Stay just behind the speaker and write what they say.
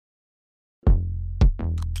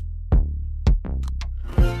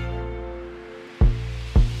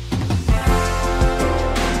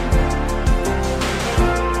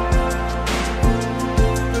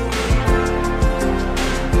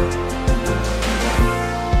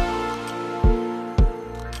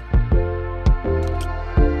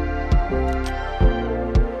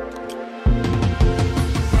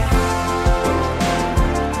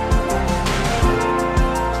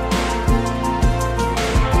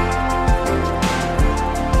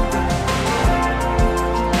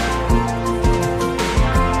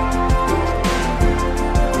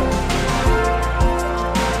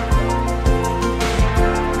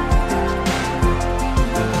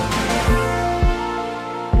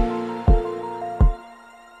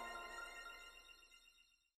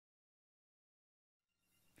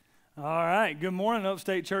All right. Good morning,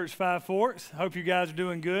 Upstate Church, Five Forks. Hope you guys are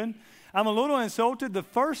doing good. I'm a little insulted. The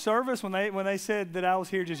first service, when they said that I was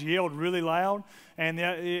here, just yelled really loud, and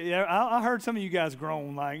I heard some of you guys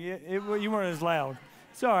groan like you weren't as loud.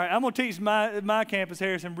 It's all right. I'm gonna teach my campus,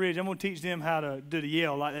 Harrison Bridge. I'm gonna teach them how to do the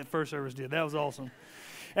yell like that first service did. That was awesome.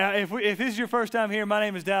 If this is your first time here, my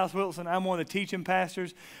name is Dallas Wilson. I'm one of the teaching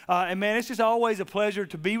pastors. And man, it's just always a pleasure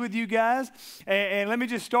to be with you guys. And let me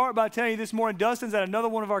just start by telling you this morning, Dustin's at another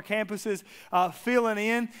one of our campuses filling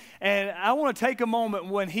in. And I want to take a moment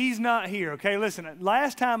when he's not here, okay? Listen,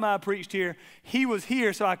 last time I preached here, he was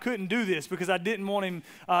here, so I couldn't do this because I didn't want him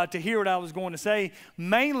to hear what I was going to say.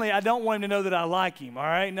 Mainly, I don't want him to know that I like him, all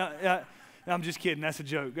right? I'm just kidding. That's a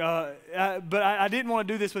joke. But I didn't want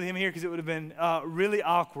to do this with him here because it would have been really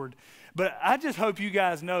awkward. But I just hope you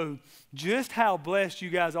guys know just how blessed you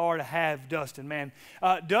guys are to have Dustin, man.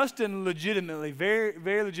 Dustin legitimately, very,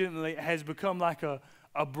 very legitimately has become like a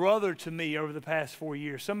brother to me over the past 4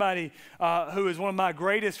 years. Somebody who is one of my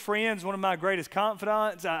greatest friends, one of my greatest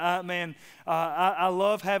confidants. I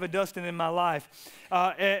love having Dustin in my life.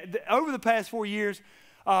 Over the past 4 years,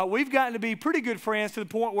 we've gotten to be pretty good friends to the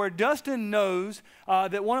point where Dustin knows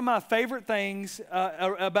that one of my favorite things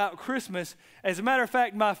about Christmas, as a matter of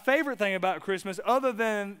fact, my favorite thing about Christmas, other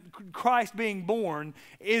than Christ being born,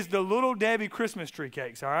 is the Little Debbie Christmas tree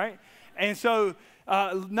cakes, all right? And so,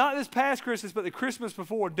 not this past Christmas, but the Christmas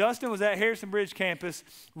before, Dustin was at Harrison Bridge campus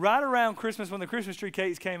right around Christmas when the Christmas tree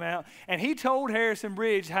cakes came out, and he told Harrison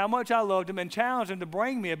Bridge how much I loved him and challenged him to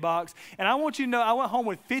bring me a box. And I want you to know, I went home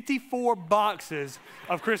with 54 boxes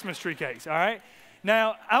of Christmas tree cakes, all right?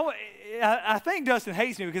 Now, I think Dustin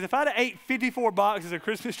hates me because if I'd have ate 54 boxes of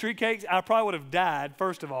Christmas tree cakes, I probably would have died,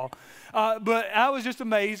 first of all. But I was just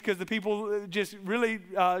amazed because the people just really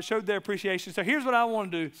showed their appreciation. So here's what I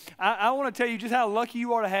want to do. I want to tell you just how lucky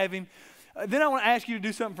you are to have him. Then I want to ask you to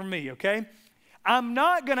do something for me, okay? I'm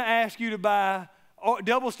not going to ask you to buy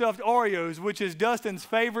double-stuffed Oreos, which is Dustin's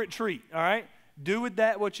favorite treat, all right? Do with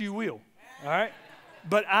that what you will, all right?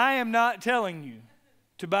 But I am not telling you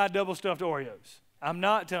to buy double-stuffed Oreos. I'm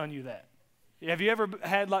not telling you that. Have you ever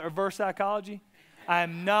had like reverse psychology?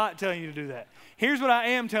 I'm not telling you to do that. Here's what I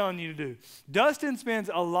am telling you to do. Dustin spends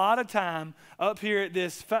a lot of time up here at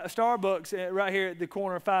this Starbucks right here at the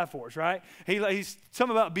corner of Five Forks, right? He's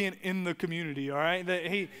something about being in the community, all right?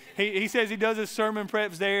 He says he does his sermon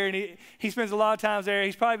preps there, and he spends a lot of times there.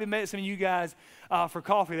 He's probably met some of you guys for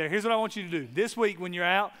coffee there. Here's what I want you to do. This week when you're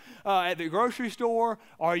out at the grocery store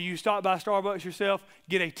or you stop by Starbucks yourself,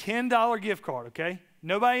 get a $10 gift card, okay?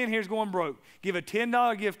 Nobody in here is going broke. Give a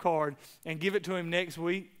 $10 gift card and give it to him next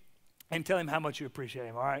week and tell him how much you appreciate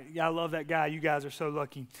him, all right? I love that guy. You guys are so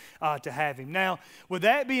lucky to have him. Now, with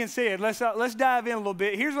that being said, let's dive in a little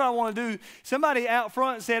bit. Here's what I want to do. Somebody out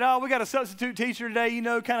front said, oh, we got a substitute teacher today, you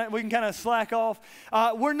know, we can kind of slack off.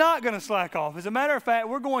 We're not going to slack off. As a matter of fact,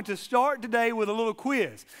 we're going to start today with a little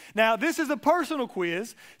quiz. Now, this is a personal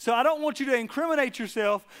quiz, so I don't want you to incriminate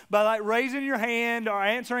yourself by like raising your hand or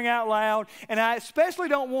answering out loud, and I especially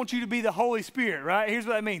don't want you to be the Holy Spirit, right? Here's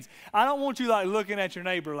what that means. I don't want you like looking at your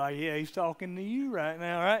neighbor like, yeah, he's talking to you right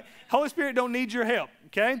now, all right? Holy Spirit don't need your help,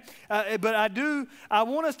 okay? But I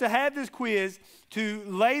want us to have this quiz to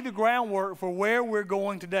lay the groundwork for where we're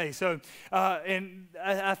going today. So, and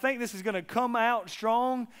I think this is going to come out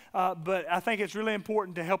strong, but I think it's really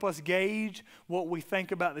important to help us gauge what we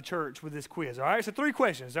think about the church with this quiz, all right? So 3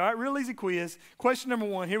 questions, all right? Real easy quiz. Question number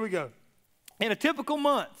 1, here we go. In a typical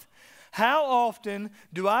month, how often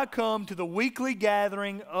do I come to the weekly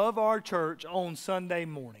gathering of our church on Sunday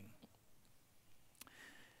morning?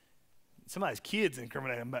 Somebody's kids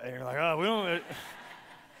incriminating him back there. Like, oh, we don't.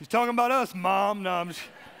 He's talking about us, Mom. No, I'm just.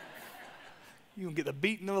 You're going to get the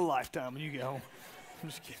beating of a lifetime when you get home. I'm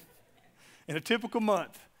just kidding. In a typical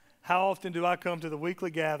month, how often do I come to the weekly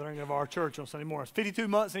gathering of our church on Sunday mornings? 52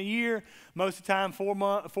 months in a year, most of the time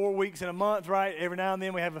 4 weeks in a month, right? Every now and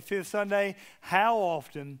then we have a 5th Sunday. How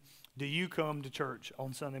often do you come to church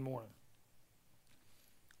on Sunday morning?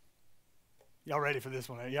 Y'all ready for this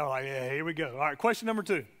one? Y'all like, yeah, here we go. All right, question number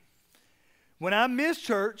 2. When I miss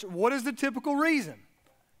church, what is the typical reason?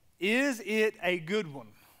 Is it a good one?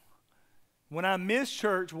 When I miss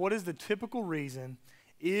church, what is the typical reason?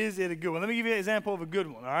 Is it a good one? Let me give you an example of a good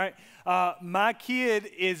one, all right? My kid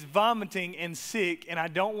is vomiting and sick, and I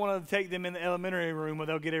don't want to take them in the elementary room where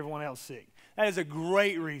they'll get everyone else sick. That is a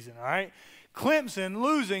great reason, all right? Clemson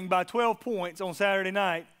losing by 12 points on Saturday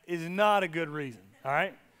night is not a good reason, all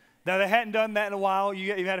right? Now, they hadn't done that in a while.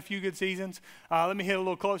 You've had a few good seasons. Let me hit a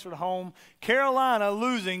little closer to home. Carolina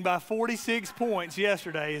losing by 46 points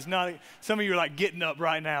yesterday is not – some of you are like getting up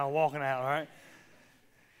right now, walking out, all right?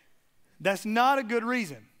 That's not a good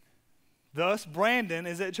reason. Thus, Brandon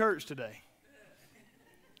is at church today.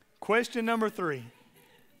 Question number 3.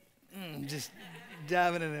 Just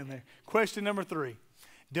diving it in there. Question number 3.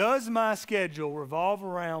 Does my schedule revolve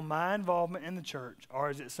around my involvement in the church, or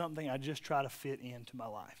is it something I just try to fit into my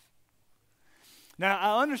life? Now,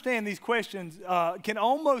 I understand these questions can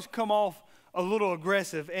almost come off a little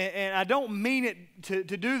aggressive, and I don't mean it to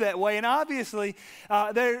do that way. And obviously,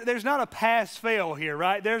 there's not a pass-fail here,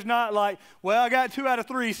 right? There's not like, well, I got 2 out of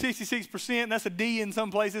 3, 66%, that's a D in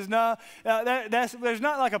some places. No, there's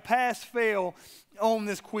not like a pass-fail on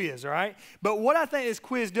this quiz, all right? But what I think this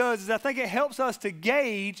quiz does is I think it helps us to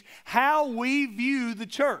gauge how we view the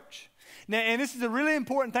church. Now, and this is a really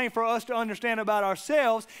important thing for us to understand about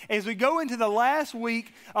ourselves as we go into the last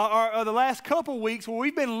week or the last couple weeks where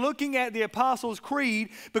we've been looking at the Apostles' Creed,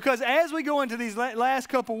 because as we go into these last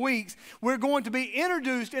couple weeks, we're going to be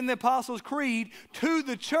introduced in the Apostles' Creed to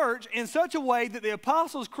the church in such a way that the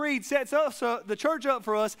Apostles' Creed sets the church up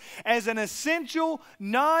for us as an essential,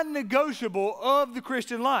 non-negotiable of the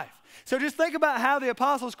Christian life. So just think about how the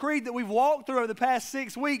Apostles' Creed that we've walked through over the past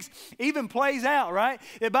 6 weeks even plays out, right?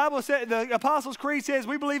 The Bible said, the Apostles' Creed says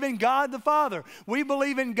we believe in God the Father. We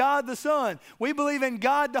believe in God the Son. We believe in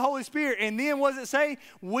God the Holy Spirit. And then what does it say?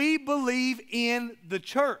 We believe in the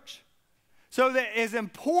church. So that as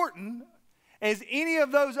important as any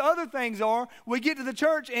of those other things are, we get to the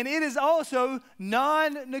church and it is also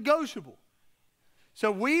non-negotiable.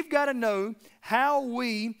 So we've got to know how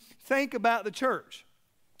we think about the church.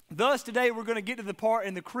 Thus, today we're going to get to the part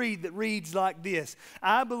in the creed that reads like this.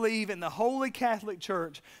 I believe in the Holy Catholic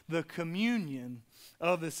Church, the communion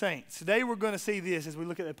of the saints. Today we're going to see this as we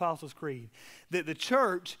look at the Apostles' Creed, that the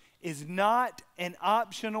church is not an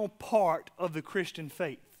optional part of the Christian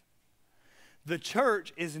faith. The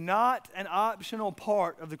church is not an optional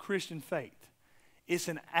part of the Christian faith. It's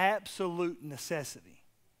an absolute necessity.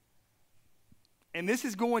 And this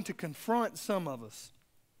is going to confront some of us.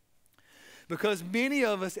 Because many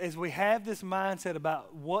of us, as we have this mindset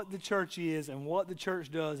about what the church is and what the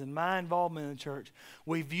church does and my involvement in the church,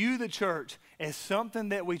 we view the church as something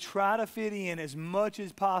that we try to fit in as much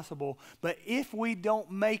as possible. But if we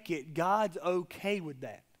don't make it, God's okay with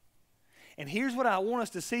that. And here's what I want us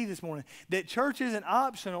to see this morning, that church isn't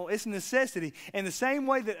optional, it's a necessity. And the same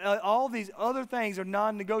way that all these other things are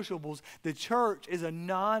non-negotiables, the church is a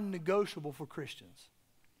non-negotiable for Christians.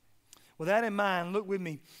 With that in mind, look with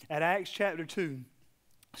me at Acts chapter 2,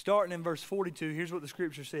 starting in verse 42. Here's what the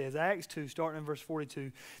scripture says. Acts 2, starting in verse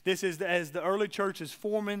 42. This is as the early church is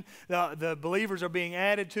forming, the believers are being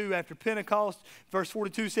added to after Pentecost. Verse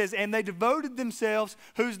 42 says, and they devoted themselves,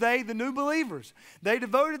 who's they? The new believers. They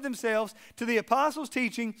devoted themselves to the apostles'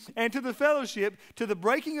 teaching and to the fellowship, to the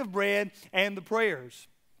breaking of bread and the prayers.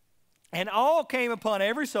 And all came upon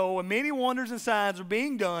every soul, and many wonders and signs were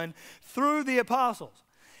being done through the apostles.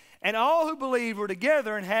 And all who believed were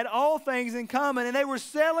together and had all things in common. And they were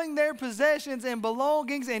selling their possessions and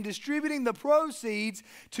belongings and distributing the proceeds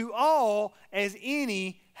to all as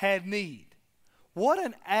any had need. What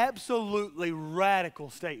an absolutely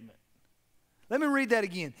radical statement. Let me read that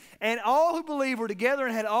again. And all who believed were together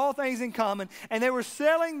and had all things in common, and they were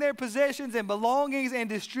selling their possessions and belongings and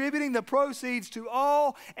distributing the proceeds to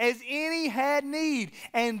all as any had need.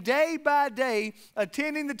 And day by day,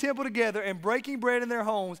 attending the temple together and breaking bread in their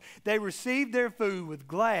homes, they received their food with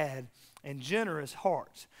glad and generous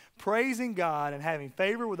hearts, praising God and having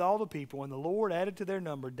favor with all the people. And the Lord added to their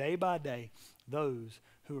number day by day those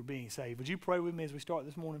who were being saved. Would you pray with me as we start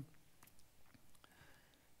this morning?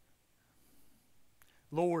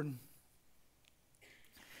 Lord,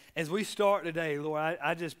 as we start today, Lord,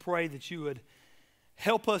 I just pray that you would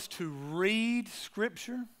help us to read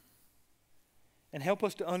Scripture and help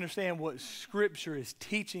us to understand what Scripture is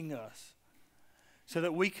teaching us so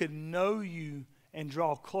that we could know you and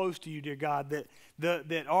draw close to you, dear God,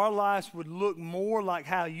 that our lives would look more like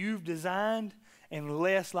how you've designed and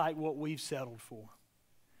less like what we've settled for.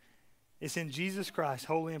 It's in Jesus Christ's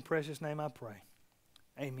holy and precious name I pray.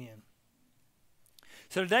 Amen.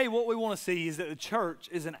 So today what we want to see is that the church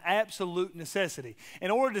is an absolute necessity.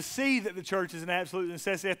 In order to see that the church is an absolute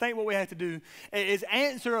necessity, I think what we have to do is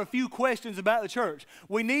answer a few questions about the church.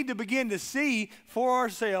 We need to begin to see for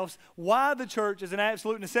ourselves why the church is an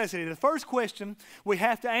absolute necessity. The first question we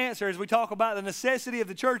have to answer as we talk about the necessity of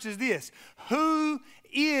the church is this: who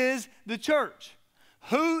is the church?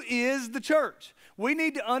 Who is the church? We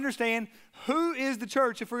need to understand who is the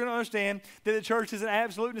church if we're going to understand that the church is an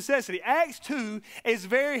absolute necessity. Acts 2 is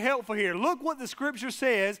very helpful here. Look what the scripture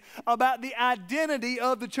says about the identity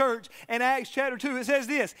of the church in Acts chapter 2. It says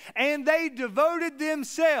this: and they devoted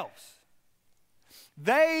themselves.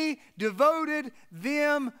 They devoted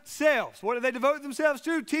themselves. What did they devote themselves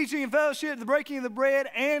to? Teaching and fellowship, the breaking of the bread,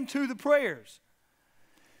 and to the prayers.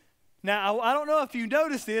 Now, I don't know if you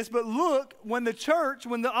noticed this, but look, when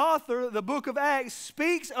the author of the book of Acts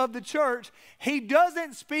speaks of the church, he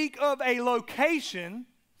doesn't speak of a location.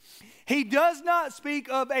 He does not speak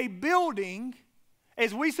of a building,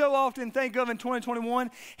 as we so often think of in 2021.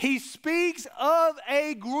 He speaks of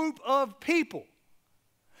a group of people.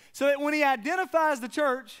 So that when he identifies the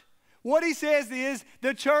church, what he says is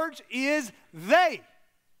the church is they.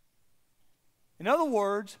 In other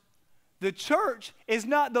words, the church is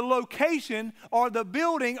not the location or the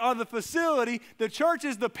building or the facility. The church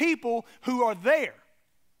is the people who are there.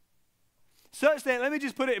 Such that, let me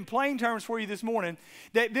just put it in plain terms for you this morning,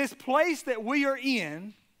 that this place that we are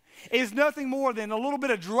in is nothing more than a little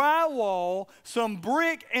bit of drywall, some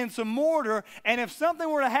brick, and some mortar. And if something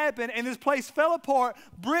were to happen and this place fell apart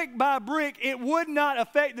brick by brick, it would not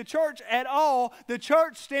affect the church at all. The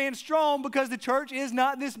church stands strong because the church is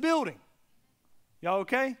not this building. Y'all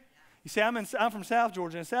okay? You see, I'm from South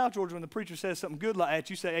Georgia. In South Georgia, when the preacher says something good like that,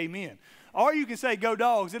 you say amen. Or you can say go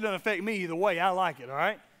dogs. It doesn't affect me either way. I like it, all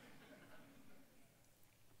right?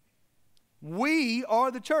 We are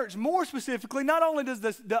the church. More specifically, not only does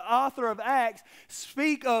the author of Acts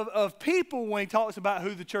speak of people when he talks about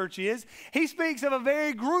who the church is, he speaks of a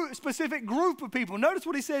very specific group of people. Notice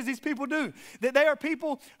what he says these people do. That they are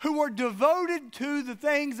people who are devoted to the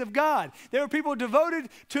things of God. They are people devoted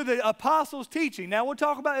to the apostles' teaching. Now, we'll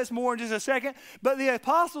talk about this more in just a second, but the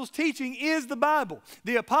apostles' teaching is the Bible.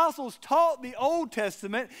 The apostles taught the Old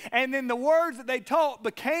Testament, and then the words that they taught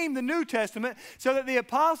became the New Testament, so that the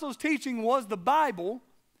apostles' teaching was the Bible.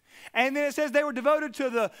 And then it says they were devoted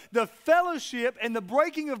to the fellowship and the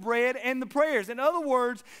breaking of bread and the prayers. In other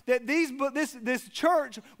words, that this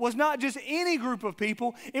church was not just any group of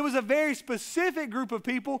people. It was a very specific group of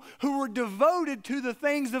people who were devoted to the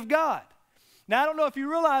things of God. Now, I don't know if you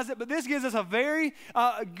realize it, but this gives us a very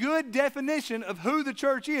good definition of who the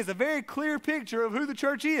church is, a very clear picture of who the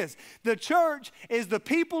church is. The church is the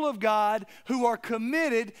people of God who are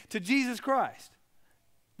committed to Jesus Christ.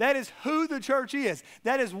 That is who the church is.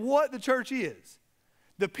 That is what the church is.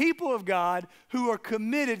 The people of God who are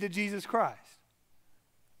committed to Jesus Christ.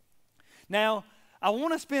 Now, I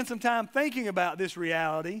want to spend some time thinking about this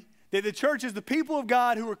reality, that the church is the people of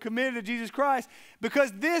God who are committed to Jesus Christ,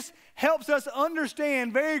 because this helps us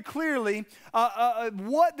understand very clearly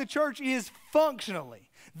what the church is functionally.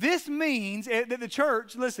 This means that the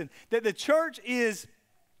church, listen, that the church is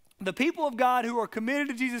the people of God who are committed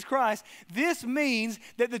to Jesus Christ. This means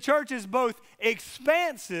that the church is both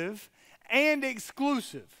expansive and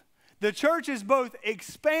exclusive. The church is both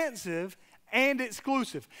expansive and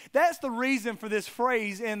exclusive. That's the reason for this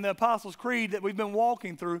phrase in the Apostles' Creed that we've been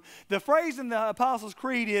walking through. The phrase in the Apostles'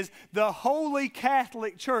 Creed is the Holy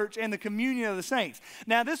Catholic Church and the communion of the saints.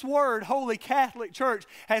 Now, this word, Holy Catholic Church,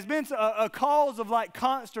 has been a cause of like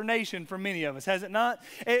consternation for many of us, has it not?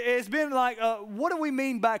 It's been like, what do we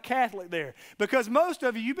mean by Catholic there? Because most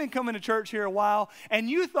of you, you've been coming to church here a while, and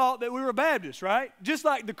you thought that we were Baptists, right? Just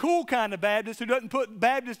like the cool kind of Baptist who doesn't put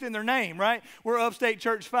Baptist in their name, right? We're Upstate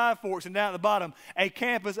Church 5 Forks, and down at the bottom, a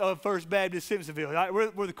campus of First Baptist Simpsonville. Right?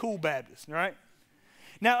 We're the cool Baptists, right?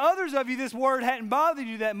 Now, others of you, this word hadn't bothered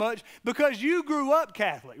you that much because you grew up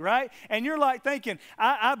Catholic, right? And you're like thinking,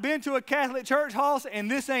 I've been to a Catholic church house, and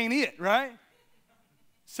this ain't it, right?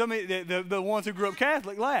 Some of the ones who grew up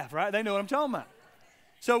Catholic laugh, right? They know what I'm talking about.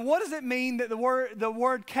 So what does it mean that the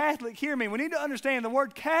word Catholic here mean? We need to understand the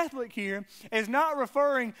word Catholic here is not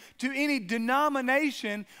referring to any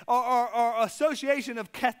denomination or association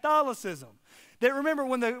of Catholicism. That remember,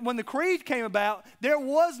 when the creed came about, there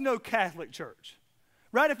was no Catholic church.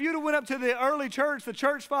 Right? If you'd have went up to the early church, the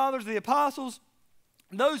church fathers, the apostles,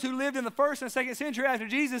 those who lived in the 1st and 2nd century after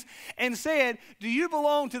Jesus, and said, do you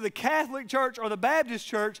belong to the Catholic church or the Baptist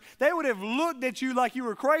church? They would have looked at you like you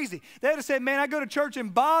were crazy. They would have said, man, I go to church in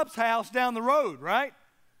Bob's house down the road, right?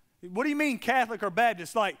 What do you mean Catholic or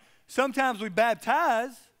Baptist? Like, sometimes we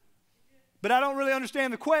baptize, but I don't really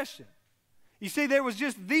understand the question. You see, there was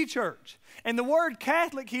just the church. And the word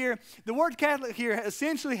Catholic here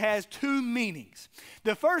essentially has two meanings.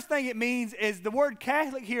 The first thing it means is the word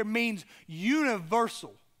Catholic here means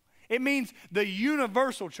universal. It means the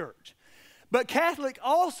universal church. But Catholic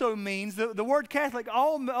also means, the word Catholic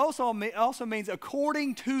also means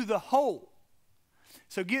according to the whole.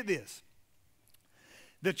 So get this.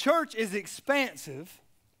 The church is expansive,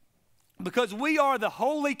 because we are the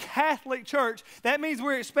Holy Catholic Church, that means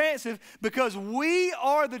we're expansive because we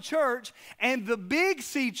are the church, and the Big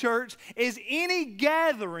C Church is any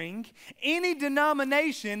gathering, any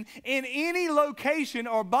denomination, in any location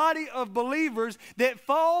or body of believers that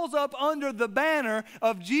falls up under the banner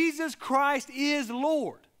of Jesus Christ is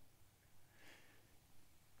Lord.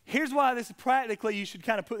 Here's why this is practically, you should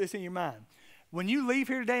kind of put this in your mind. When you leave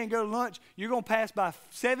here today and go to lunch, you're going to pass by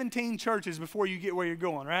 17 churches before you get where you're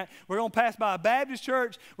going, right? We're going to pass by a Baptist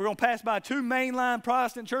church. We're going to pass by 2 mainline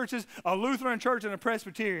Protestant churches, a Lutheran church, and a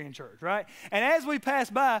Presbyterian church, right? And as we pass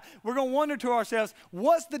by, we're going to wonder to ourselves,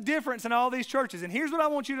 what's the difference in all these churches? And here's what I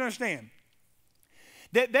want you to understand.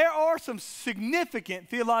 That there are some significant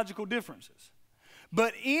theological differences.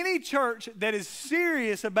 But any church that is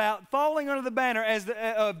serious about falling under the banner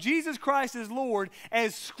of Jesus Christ as Lord,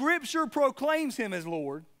 as Scripture proclaims Him as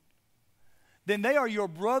Lord, then they are your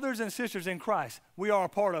brothers and sisters in Christ. We are a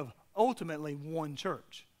part of, ultimately, one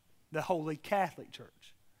church, the Holy Catholic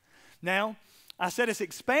Church. Now, I said it's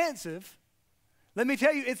expansive. Let me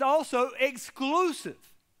tell you, it's also exclusive.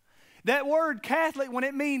 That word Catholic, when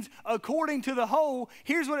it means according to the whole,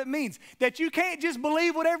 here's what it means. That you can't just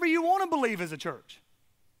believe whatever you want to believe as a church.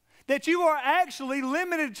 That you are actually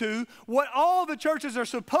limited to what all the churches are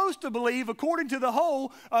supposed to believe according to the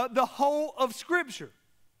whole of Scripture.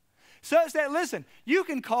 Such that, listen, you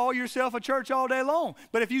can call yourself a church all day long,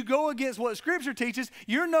 but if you go against what Scripture teaches,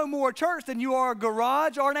 you're no more a church than you are a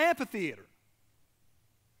garage or an amphitheater.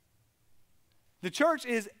 The church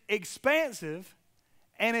is expansive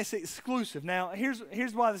and it's exclusive. Now,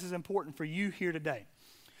 here's why this is important for you here today.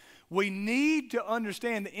 We need to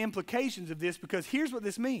understand the implications of this, because here's what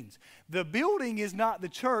this means. The building is not the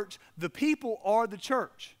church. The people are the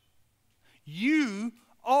church. You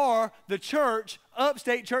are the church,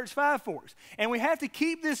 Upstate Church Five Forks. And we have to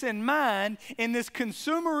keep this in mind in this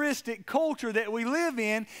consumeristic culture that we live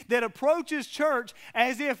in that approaches church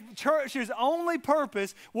as if church's only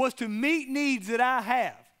purpose was to meet needs that I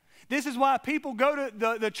have. This is why people go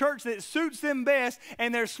to the church that suits them best,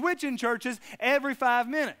 and they're switching churches every 5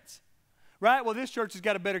 minutes. Right? Well, this church has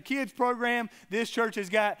got a better kids program. This church has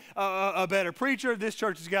got a better preacher. This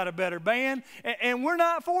church has got a better band. And we're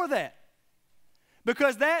not for that.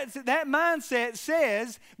 Because that mindset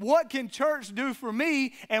says, what can church do for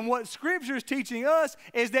me? And what Scripture is teaching us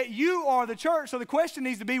is that you are the church. So the question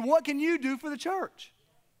needs to be, what can you do for the church?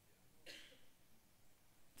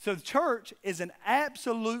 So the church is an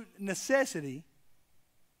absolute necessity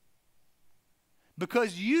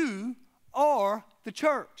because you are the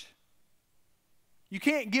church. You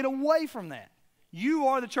can't get away from that. You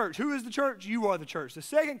are the church. Who is the church? You are the church. The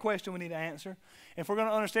second question we need to answer, if we're going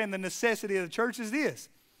to understand the necessity of the church, is this.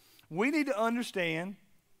 We need to understand,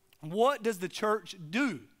 what does the church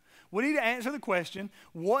do? We need to answer the question,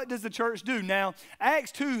 what does the church do? Now,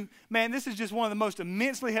 Acts 2, man, this is just one of the most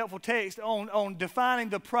immensely helpful texts on defining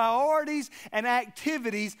the priorities and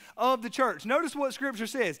activities of the church. Notice what Scripture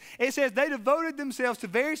says. It says they devoted themselves to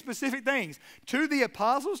very specific things, to the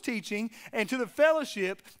apostles' teaching and to the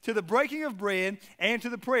fellowship, to the breaking of bread, and to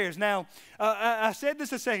the prayers. Now, I said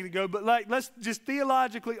this a second ago, but let's just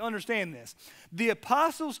theologically understand this. The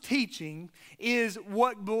apostles' teaching is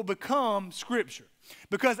what will become Scripture.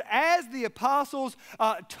 Because as the apostles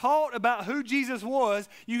taught about who Jesus was,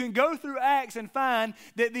 you can go through Acts and find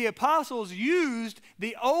that the apostles used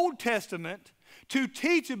the Old Testament to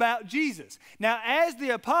teach about Jesus. Now, as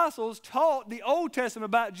the apostles taught the Old Testament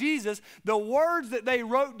about Jesus, the words that they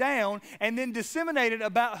wrote down and then disseminated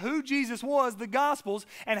about who Jesus was, the Gospels,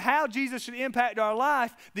 and how Jesus should impact our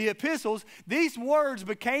life, the epistles, these words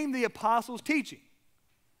became the apostles' teaching.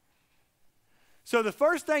 So the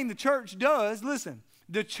first thing the church does, listen,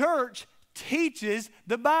 the church teaches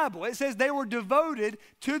the Bible. It says they were devoted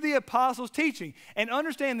to the apostles' teaching. And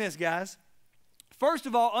understand this, guys. First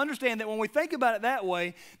of all, understand that when we think about it that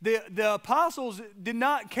way, the apostles did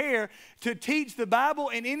not care to teach the Bible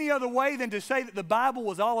in any other way than to say that the Bible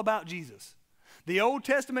was all about Jesus. The Old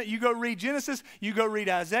Testament, you go read Genesis, you go read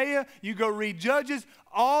Isaiah, you go read Judges,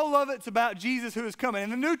 all of it's about Jesus who is coming. In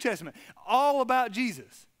the New Testament, all about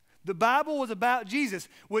Jesus. The Bible was about Jesus,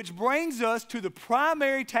 which brings us to the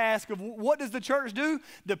primary task of what does the church do?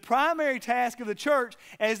 The primary task of the church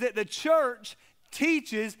is that the church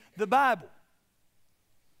teaches the Bible.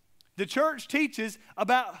 The church teaches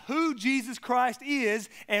about who Jesus Christ is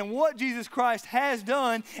and what Jesus Christ has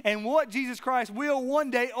done and what Jesus Christ will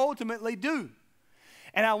one day ultimately do.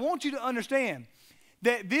 And I want you to understand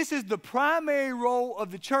that this is the primary role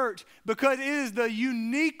of the church because it is the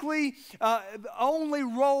uniquely only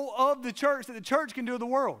role of the church that the church can do in the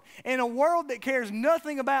world. In a world that cares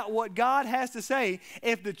nothing about what God has to say,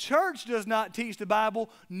 if the church does not teach the Bible,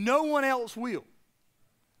 no one else will.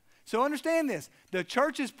 So understand this. The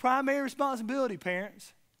church's primary responsibility,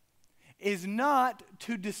 parents, is not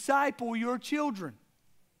to disciple your children.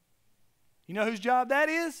 You know whose job that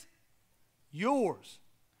is? Yours.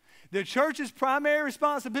 The church's primary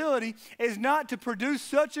responsibility is not to produce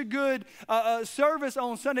such a good service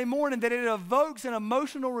on Sunday morning that it evokes an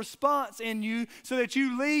emotional response in you so that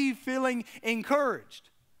you leave feeling encouraged.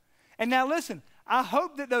 And now listen, I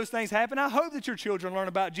hope that those things happen. I hope that your children learn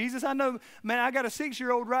about Jesus. I know, man, I got a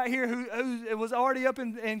 6-year-old right here who was already up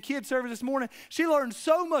in kids' service this morning. She learned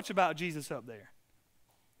so much about Jesus up there.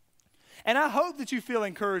 And I hope that you feel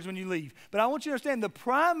encouraged when you leave. But I want you to understand the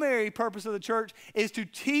primary purpose of the church is to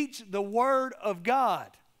teach the Word of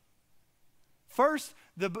God. First,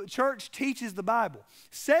 the church teaches the Bible.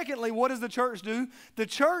 Secondly, what does the church do? The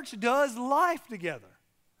church does life together.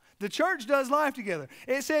 The church does life together.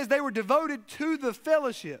 It says they were devoted to the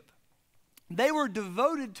fellowship. They were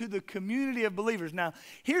devoted to the community of believers. Now,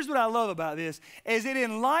 here's what I love about this, is it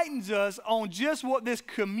enlightens us on just what this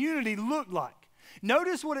community looked like.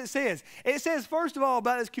 Notice what it says. It says, first of all,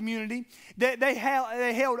 about this community, that they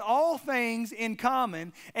held all things in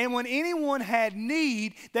common, and when anyone had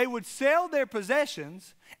need, they would sell their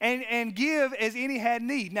possessions and give as any had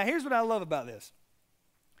need. Now, here's what I love about this.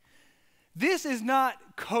 This is not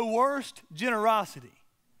coerced generosity.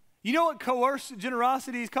 You know what coerced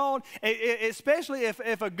generosity is called? Especially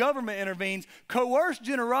if a government intervenes, coerced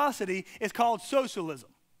generosity is called socialism.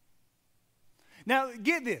 Now,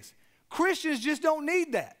 get this. Christians just don't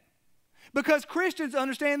need that. Because Christians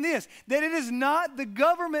understand this, that it is not the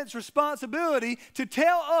government's responsibility to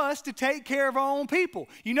tell us to take care of our own people.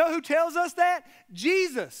 You know who tells us that?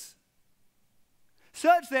 Jesus.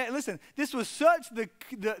 Such that, listen, this was such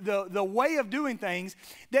the way of doing things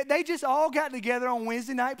that they just all got together on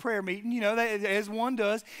Wednesday night prayer meeting, you know, as one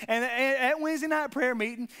does. And at Wednesday night prayer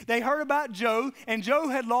meeting, they heard about Joe, and Joe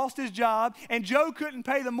had lost his job, and Joe couldn't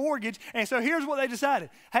pay the mortgage. And so here's what they decided.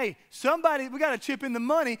 Hey, we got to chip in the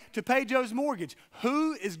money to pay Joe's mortgage.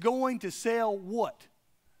 Who is going to sell what?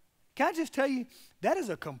 Can I just tell you, that is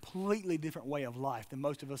a completely different way of life than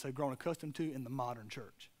most of us have grown accustomed to in the modern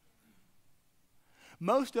church.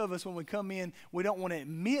 Most of us, when we come in, we don't want to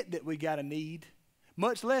admit that we got a need,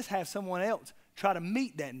 much less have someone else try to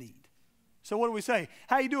meet that need. So what do we say?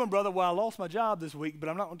 How you doing, brother? Well, I lost my job this week, but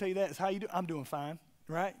I'm not going to tell you that. It's how you doing? I'm doing fine,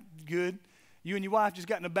 right? Good. You and your wife just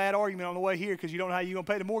got in a bad argument on the way here because you don't know how you're going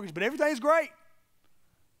to pay the mortgage, but everything's great.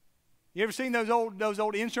 You ever seen those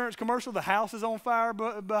old insurance commercials? The house is on fire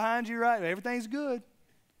behind you, right? Everything's good.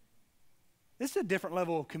 This is a different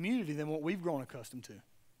level of community than what we've grown accustomed to.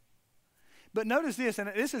 But notice this,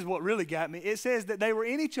 and this is what really got me. It says that they were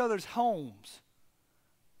in each other's homes,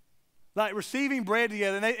 like receiving bread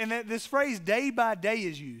together. And this phrase, day by day,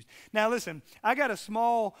 is used. Now, listen, I got a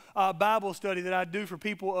small Bible study that I do for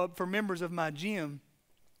people, for members of my gym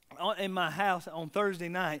in my house on Thursday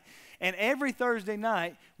night. And every Thursday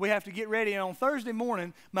night, we have to get ready. And on Thursday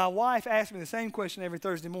morning, my wife asks me the same question every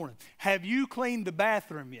Thursday morning. Have you cleaned the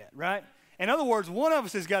bathroom yet, right? In other words, one of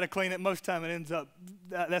us has got to clean it. Most of the time it ends up,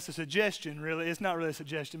 that's a suggestion, really. It's not really a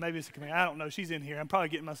suggestion. Maybe it's a command. I don't know. She's in here. I'm probably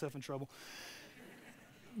getting myself in trouble.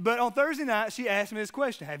 But on Thursday night, she asked me this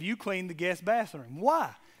question. Have you cleaned the guest bathroom?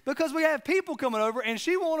 Why? Because we have people coming over, and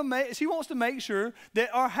she wants to make sure that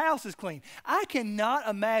our house is clean. I cannot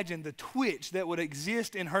imagine the twitch that would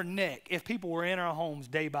exist in her neck if people were in our homes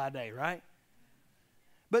day by day, right?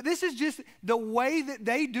 But this is just the way that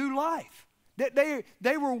they do life. That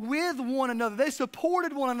they were with one another. They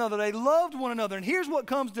supported one another. They loved one another. And here's what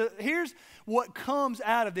comes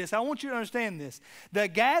out of this. I want you to understand this. The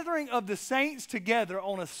gathering of the saints together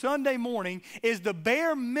on a Sunday morning is the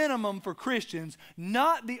bare minimum for Christians,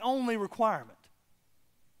 not the only requirement.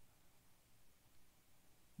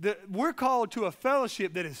 We're called to a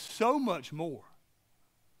fellowship that is so much more.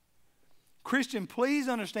 Christian, please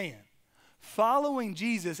understand, following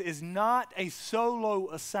Jesus is not a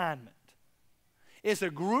solo assignment. It's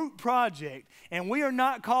a group project, and we are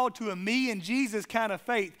not called to a me and Jesus kind of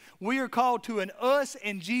faith. We are called to an us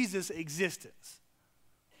and Jesus existence.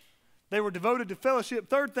 They were devoted to fellowship.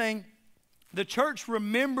 Third thing, the church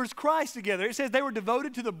remembers Christ together. It says they were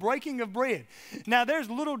devoted to the breaking of bread. Now,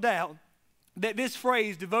 there's little doubt that this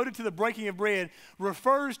phrase, devoted to the breaking of bread,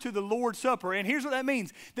 refers to the Lord's Supper. And here's what that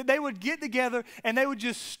means, that they would get together and they would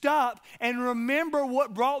just stop and remember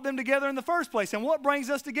what brought them together in the first place. And what brings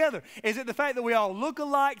us together? Is it the fact that we all look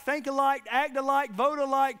alike, think alike, act alike, vote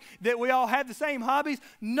alike, that we all have the same hobbies?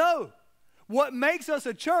 No. What makes us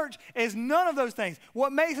a church is none of those things.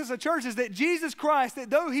 What makes us a church is that Jesus Christ, that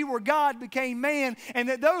though he were God, became man, and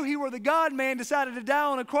that though he were the God-man, decided to die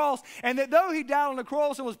on a cross, and that though he died on a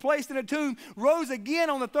cross and was placed in a tomb, rose again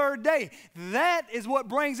on the third day. That is what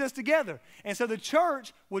brings us together. And so the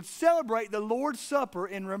church would celebrate the Lord's Supper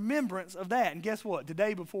in remembrance of that. And guess what?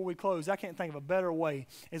 Today, before we close, I can't think of a better way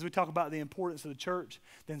as we talk about the importance of the church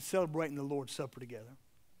than celebrating the Lord's Supper together.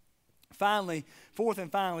 Finally, fourth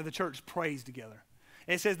and finally, the church prays together.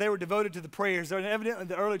 It says they were devoted to the prayers. And evidently,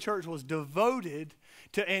 the early church was devoted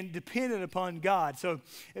to and dependent upon God. So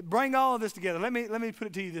bring all of this together. Let me put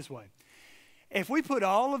it to you this way. If we put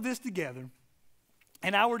all of this together,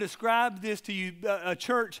 and I were to describe this to you, a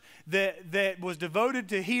church that was devoted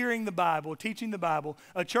to hearing the Bible, teaching the Bible,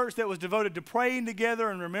 a church that was devoted to praying together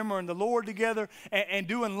and remembering the Lord together and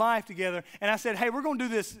doing life together. And I said, hey, we're going to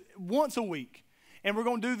do this once a week. And we're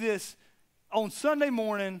going to do this on Sunday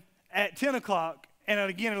morning at 10 o'clock and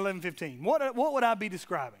again at 11:15. What would I be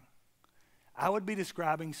describing? I would be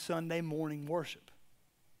describing Sunday morning worship.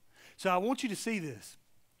 So I want you to see this,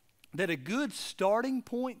 that a good starting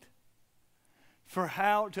point for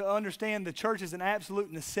how to understand the church as an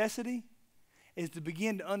absolute necessity is to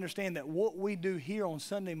begin to understand that what we do here on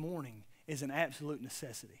Sunday morning is an absolute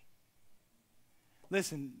necessity.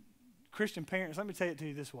 Listen, Christian parents, let me say it to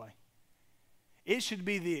you this way. It should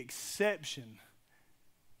be the exception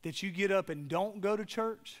that you get up and don't go to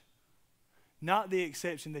church, not the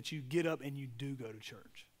exception that you get up and you do go to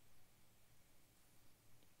church.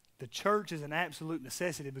 The church is an absolute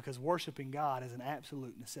necessity because worshiping God is an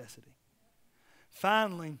absolute necessity.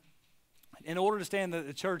 Finally, in order to understand that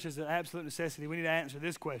the church is an absolute necessity, we need to answer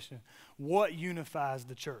this question. What unifies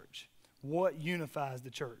the church? What unifies the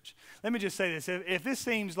church? Let me just say this. If this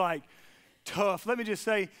seems like tough, let me just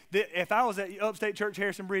say that if I was at Upstate Church,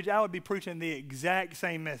 Harrison Bridge, I would be preaching the exact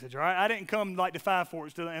same message, all right? I didn't come like to Five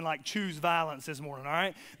Forks and like choose violence this morning, all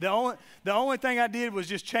right? The only thing I did was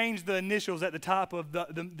just change the initials at the top of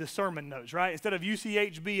the sermon notes, right? Instead of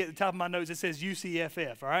UCHB at the top of my notes, it says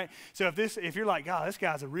UCFF, all right? So if you're like, God, this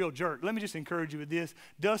guy's a real jerk, let me just encourage you with this.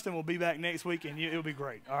 Dustin will be back next week and it'll be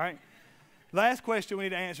great, all right? Last question we need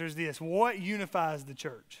to answer is this. What unifies the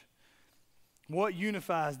church? What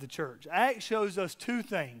unifies the church? Acts shows us two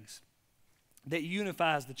things that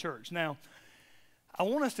unifies the church. Now, I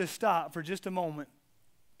want us to stop for just a moment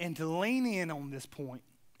and to lean in on this point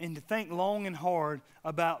and to think long and hard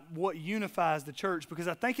about what unifies the church, because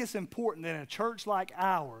I think it's important that in a church like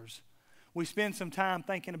ours, we spend some time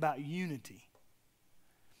thinking about unity.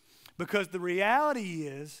 Because the reality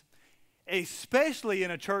is, especially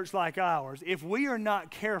in a church like ours, if we are not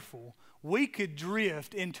careful, we could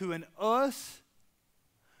drift into an us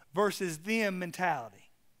versus them mentality.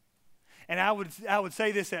 And I would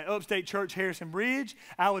say this at Upstate Church Harrison Bridge.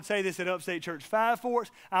 I would say this at Upstate Church Five Forks.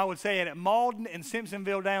 I would say it at Malden and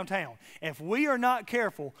Simpsonville downtown. If we are not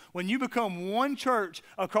careful, when you become one church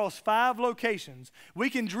across 5 locations, we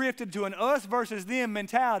can drift into an us versus them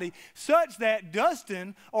mentality such that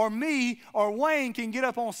Dustin or me or Wayne can get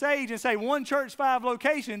up on stage and say 1 church, 5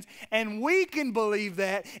 locations, and we can believe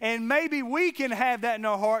that, and maybe we can have that in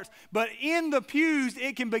our hearts, but in the pews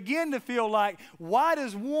it can begin to feel like, why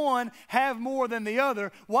does one have more than the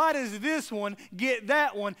other? Why does this one get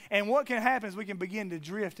that one? And what can happen is we can begin to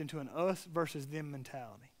drift into an us versus them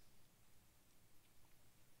mentality.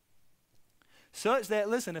 Such that,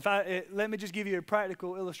 listen, let me just give you a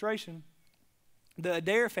practical illustration. The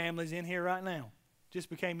Adair family's in here right now.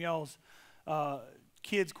 Just became y'all's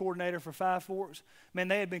kids coordinator for Five Forks. Man,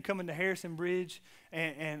 they had been coming to Harrison Bridge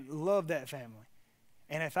and loved that family.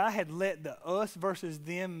 And if I had let the us versus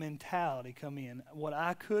them mentality come in, what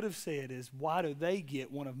I could have said is, why do they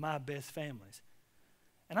get one of my best families?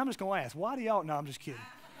 And I'm just going to ask, why do y'all? No, I'm just kidding.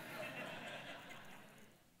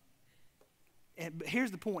 But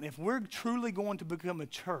here's the point. If we're truly going to become a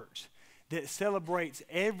church that celebrates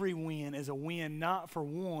every win as a win, not for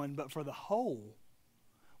one, but for the whole,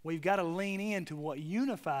 we've got to lean into what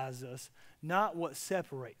unifies us, not what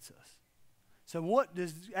separates us. So what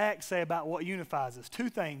does Acts say about what unifies us? 2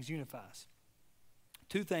 things unifies.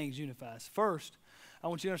 2 things unifies. First, I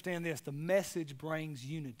want you to understand this. The message brings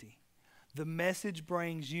unity. The message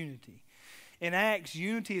brings unity. In Acts,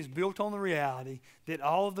 unity is built on the reality that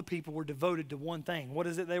all of the people were devoted to one thing. What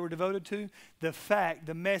is it they were devoted to? The fact,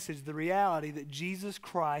 the message, the reality that Jesus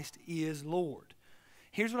Christ is Lord.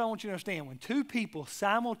 Here's what I want you to understand. When two people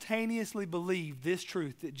simultaneously believe this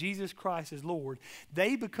truth, that Jesus Christ is Lord,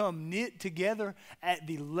 they become knit together at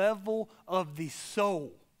the level of the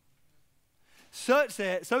soul. Such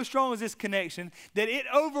that, so strong is this connection, that it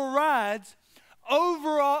overrides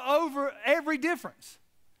over every difference.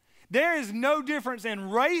 There is no difference in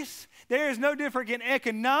race. There is no difference in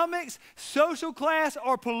economics, social class,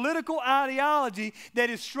 or political ideology that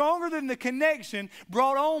is stronger than the connection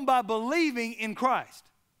brought on by believing in Christ.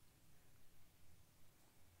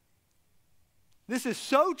 This is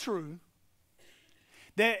so true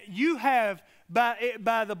that you have,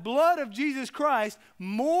 by the blood of Jesus Christ,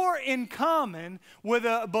 more in common with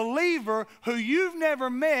a believer who you've never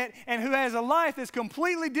met and who has a life that's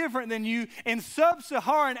completely different than you in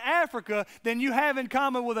sub-Saharan Africa than you have in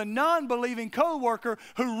common with a non-believing co-worker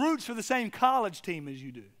who roots for the same college team as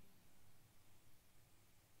you do.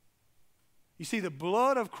 You see, the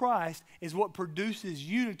blood of Christ is what produces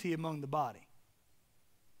unity among the body.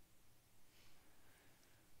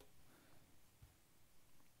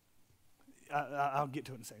 I'll get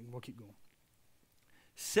to it in a second. We'll keep going.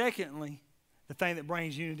 Secondly, the thing that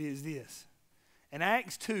brings unity is this. In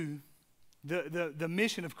Acts 2, the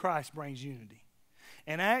mission of Christ brings unity.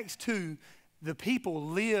 In Acts 2, the people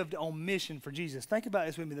lived on mission for Jesus. Think about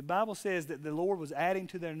this with me. The Bible says that the Lord was adding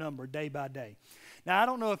to their number day by day. Now, I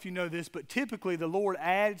don't know if you know this, but typically the Lord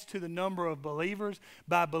adds to the number of believers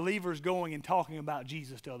by believers going and talking about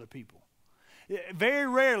Jesus to other people. Very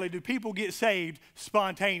rarely do people get saved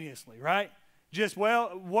spontaneously, right? Just,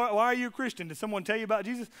 well, why are you a Christian? Did someone tell you about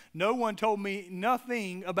Jesus? No one told me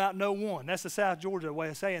nothing about no one. That's the South Georgia way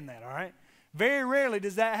of saying that, all right? Very rarely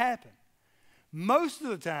does that happen. Most of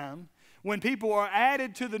the time, when people are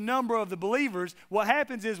added to the number of the believers, what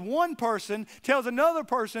happens is one person tells another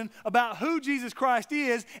person about who Jesus Christ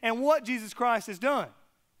is and what Jesus Christ has done.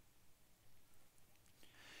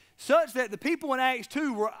 Such that the people in Acts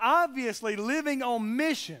 2 were obviously living on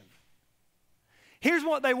mission. Here's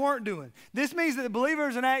what they weren't doing. This means that the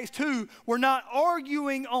believers in Acts 2 were not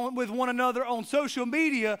arguing with one another on social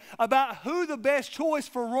media about who the best choice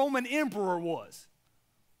for Roman emperor was.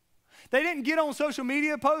 They didn't get on social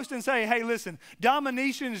media posts and say, hey, listen,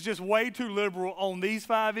 Domitian is just way too liberal on these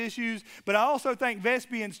 5 issues, but I also think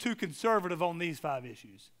Vespasian's too conservative on these 5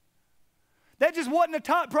 issues. That just wasn't a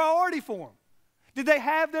top priority for them. Did they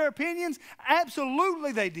have their opinions?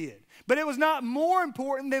 Absolutely they did. But it was not more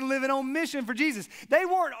important than living on mission for Jesus. They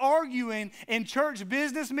weren't arguing in church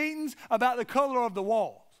business meetings about the color of the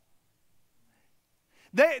walls.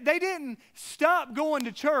 They didn't stop going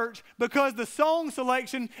to church because the song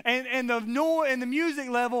selection and the noise and the music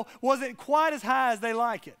level wasn't quite as high as they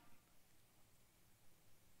like it.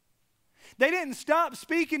 They didn't stop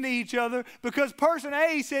speaking to each other because person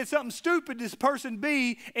A said something stupid to person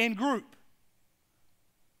B in group.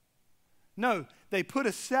 No, they put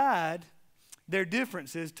aside their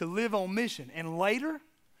differences to live on mission. And later,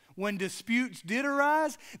 when disputes did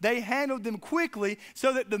arise, they handled them quickly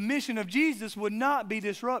so that the mission of Jesus would not be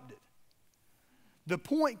disrupted. The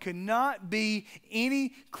point could not be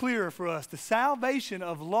any clearer for us. The salvation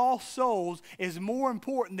of lost souls is more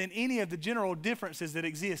important than any of the general differences that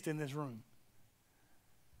exist in this room.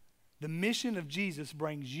 The mission of Jesus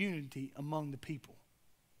brings unity among the people.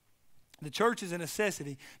 The church is a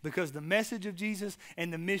necessity because the message of Jesus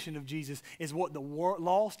and the mission of Jesus is what the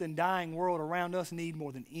lost and dying world around us need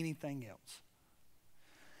more than anything else.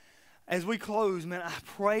 As we close, man, I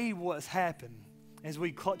pray what's happened as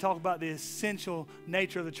we talk about the essential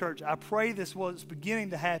nature of the church. I pray this what's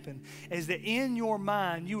beginning to happen is that in your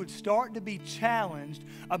mind you would start to be challenged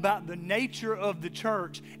about the nature of the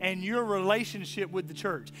church and your relationship with the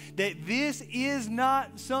church. That this is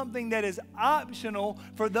not something that is optional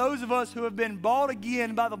for those of us who have been bought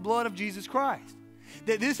again by the blood of Jesus Christ.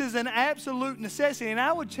 That this is an absolute necessity. And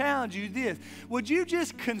I would challenge you this. Would you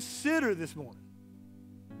just consider this morning?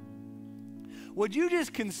 Would you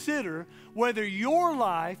just consider whether your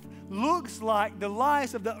life looks like the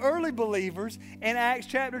lives of the early believers in Acts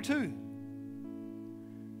chapter 2?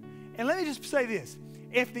 And let me just say this.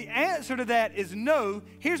 If the answer to that is no,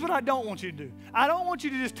 here's what I don't want you to do. I don't want you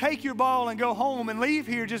to just take your ball and go home and leave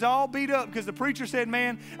here just all beat up because the preacher said,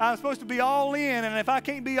 man, I'm supposed to be all in, and if I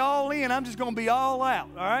can't be all in, I'm just going to be all out,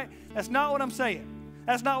 all right? That's not what I'm saying.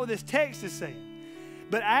 That's not what this text is saying.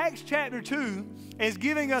 But Acts chapter 2 is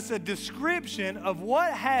giving us a description of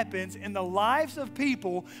what happens in the lives of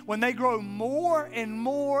people when they grow more and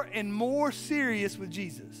more and more serious with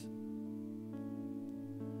Jesus.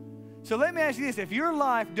 So let me ask you this. If your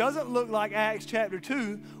life doesn't look like Acts chapter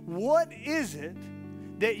 2, what is it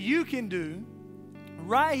that you can do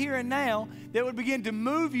right here and now that would begin to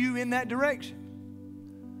move you in that direction?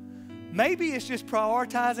 Maybe it's just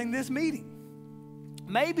prioritizing this meeting.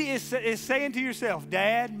 Maybe it's saying to yourself,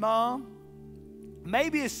 Dad, Mom,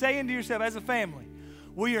 maybe it's saying to yourself as a family,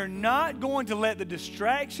 we are not going to let the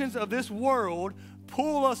distractions of this world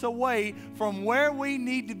pull us away from where we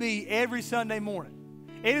need to be every Sunday morning.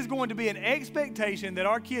 It is going to be an expectation that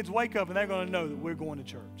our kids wake up and they're going to know that we're going to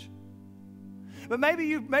church. But maybe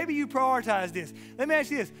you prioritize this. Let me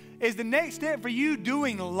ask you this. Is the next step for you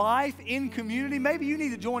doing life in community? Maybe you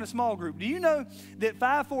need to join a small group. Do you know that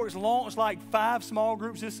Five Forks launched like 5 small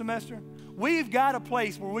groups this semester? We've got a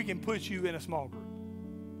place where we can put you in a small group.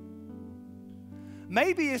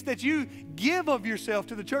 Maybe it's that you give of yourself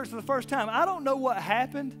to the church for the first time. I don't know what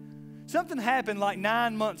happened. Something happened like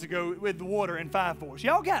 9 months ago with the water in Five Forks.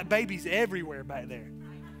 Y'all got babies everywhere back there.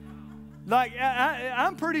 Like,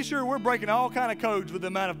 I'm pretty sure we're breaking all kind of codes with the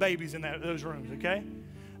amount of babies in those rooms, okay?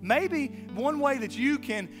 Maybe one way that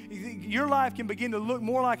your life can begin to look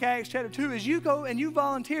more like Acts chapter 2 is you go and you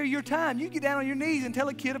volunteer your time. You get down on your knees and tell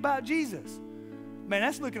a kid about Jesus. Man,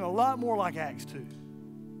 that's looking a lot more like Acts 2.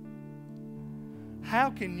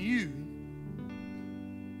 How can you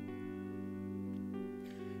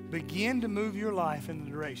begin to move your life in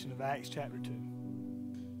the direction of Acts chapter 2?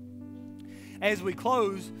 As we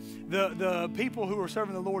close, the people who are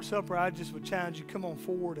serving the Lord's Supper, I just would challenge you, come on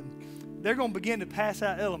forward, and they're going to begin to pass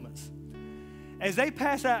out elements. As they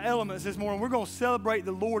pass out elements this morning, we're going to celebrate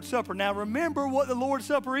the Lord's Supper. Now, remember what the Lord's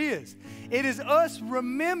Supper is. It is us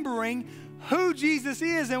remembering who Jesus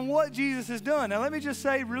is and what Jesus has done. Now, let me just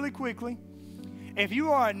say really quickly, if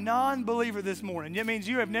you are a non-believer this morning, it means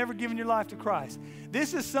you have never given your life to Christ.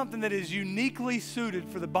 This is something that is uniquely suited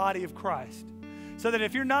for the body of Christ. So that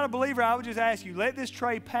if you're not a believer, I would just ask you, let this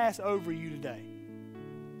tray pass over you today.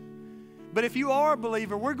 But if you are a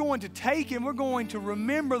believer, we're going to take and we're going to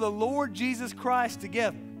remember the Lord Jesus Christ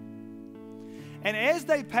together. And as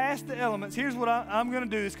they pass the elements, here's what I'm going to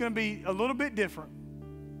do. It's going to be a little bit different.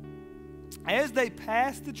 As they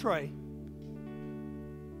pass the tray,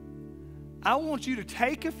 I want you to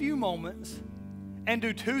take a few moments and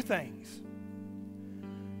do 2 things.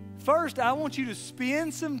 First, I want you to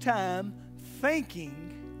spend some time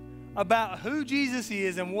thinking about who Jesus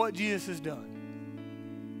is and what Jesus has done.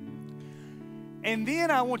 And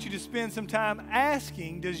then I want you to spend some time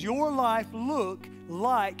asking, does your life look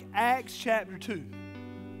like Acts chapter 2?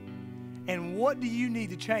 And what do you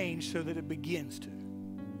need to change so that it begins to?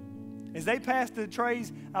 As they pass the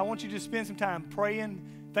trays, I want you to spend some time praying,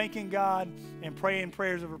 thanking God, and praying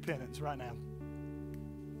prayers of repentance right now.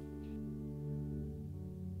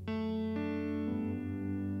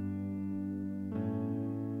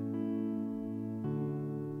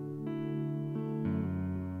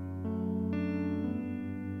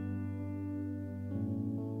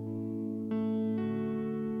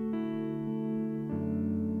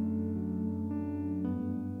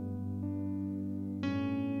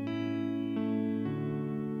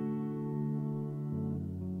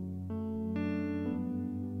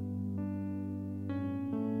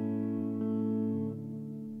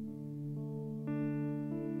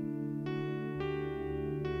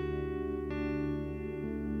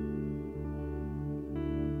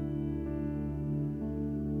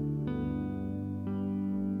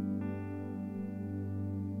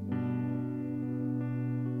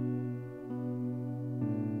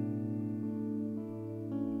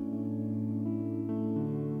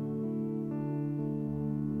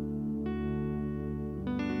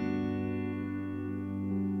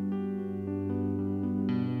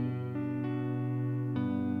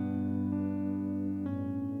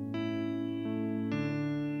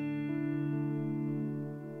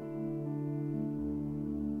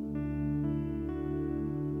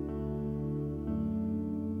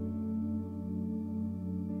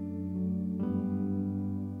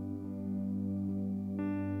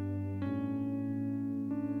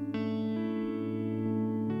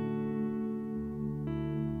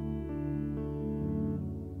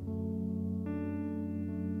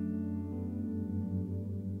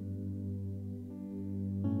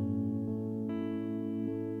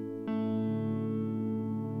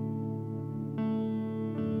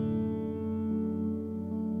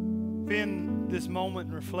 In this moment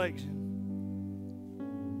in reflection,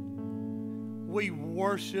 we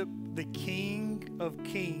worship the King of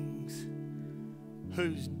Kings,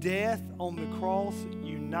 whose death on the cross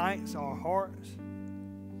unites our hearts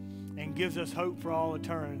and gives us hope for all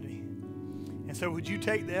eternity. And so would you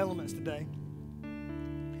take the elements today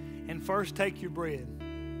and first take your bread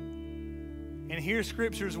and hear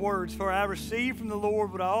Scripture's words. For I received from the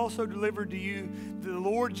Lord what I also delivered to you. The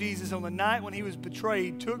Lord Jesus, on the night when he was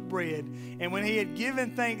betrayed, took bread, and when he had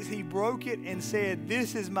given thanks, he broke it and said,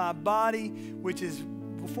 "This is my body, which is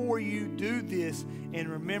before you. Do this in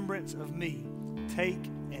remembrance of me. Take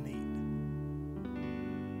and eat."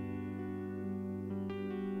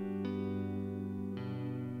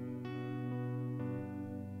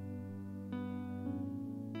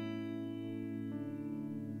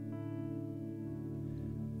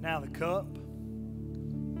 Now the cup.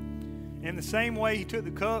 In the same way, he took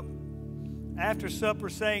the cup after supper,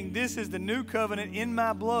 saying, "This is the new covenant in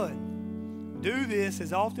my blood. Do this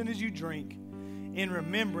as often as you drink in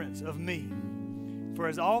remembrance of me. For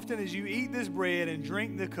as often as you eat this bread and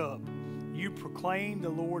drink the cup, you proclaim the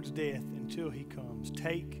Lord's death until he comes."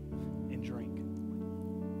 Take and drink.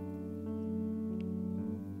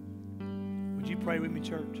 Would you pray with me,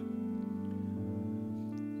 church?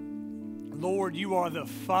 Lord, you are the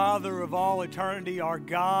Father of all eternity, our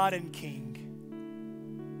God and King.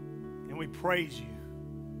 And we praise you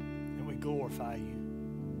and we glorify you.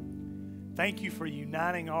 Thank you for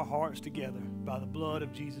uniting our hearts together by the blood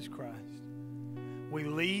of Jesus Christ. We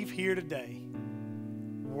leave here today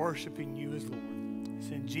worshiping you as Lord. It's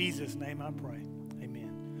in Jesus' name I pray.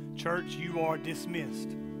 Amen. Church, you are dismissed.